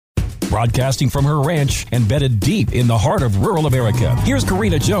Broadcasting from her ranch embedded deep in the heart of rural America, here's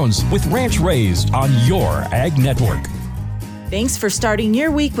Karina Jones with Ranch Raised on your Ag Network. Thanks for starting your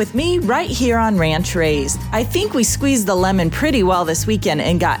week with me right here on Ranch Raised. I think we squeezed the lemon pretty well this weekend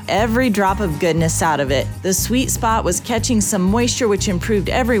and got every drop of goodness out of it. The sweet spot was catching some moisture, which improved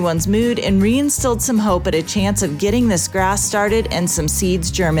everyone's mood and reinstilled some hope at a chance of getting this grass started and some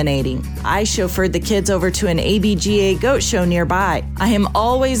seeds germinating. I chauffeured the kids over to an ABGA goat show nearby. I am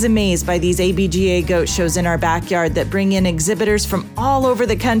always amazed by these ABGA goat shows in our backyard that bring in exhibitors from all over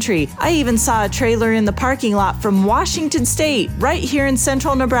the country. I even saw a trailer in the parking lot from Washington State, right here in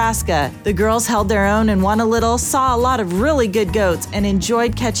central Nebraska. The girls held their own and won a little, saw a lot of really good goats, and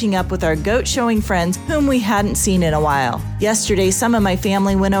enjoyed catching up with our goat showing friends whom we hadn't seen in a while. Yesterday, some of my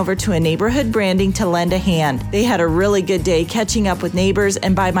family went over to a neighborhood branding to lend a hand. They had a really good day catching up with neighbors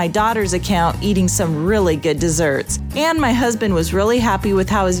and, by my daughter's account, eating some really good desserts. And my husband was really happy with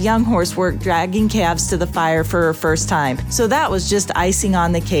how his young horse worked dragging calves to the fire for her first time. So that was just icing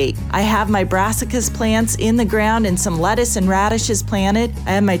on the cake. I have my brassicas plants in the ground and some lettuce and radishes planted.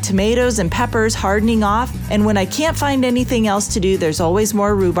 I have my tomatoes and peppers hardening off, and when I can't find anything else to do, there's always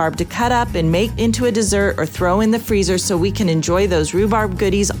more rhubarb to cut up and make into a dessert or throw in the freezer so we can enjoy those rhubarb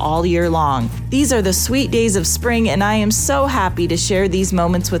goodies all year long. These are the sweet days of spring, and I am so happy to share these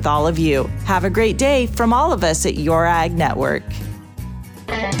moments with all of you. Have a great day from all of us at Your Ag Network.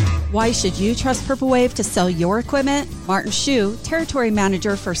 Why should you trust Purple Wave to sell your equipment? Martin Shue, Territory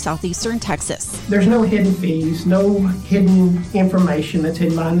Manager for Southeastern Texas. There's no hidden fees, no hidden information that's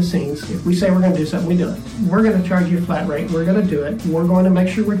hidden behind the scenes. If we say we're going to do something, we do it. We're going to charge you a flat rate. We're going to do it. We're going to make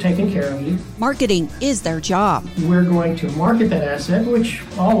sure we're taking care of you. Marketing is their job. We're going to market that asset, which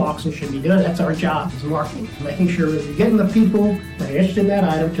all auctions should be doing. That's our job, is marketing. Making sure that we're getting the people that are interested in that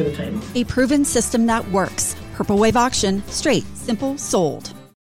item to the table. A proven system that works. Purple Wave Auction, straight, simple, sold.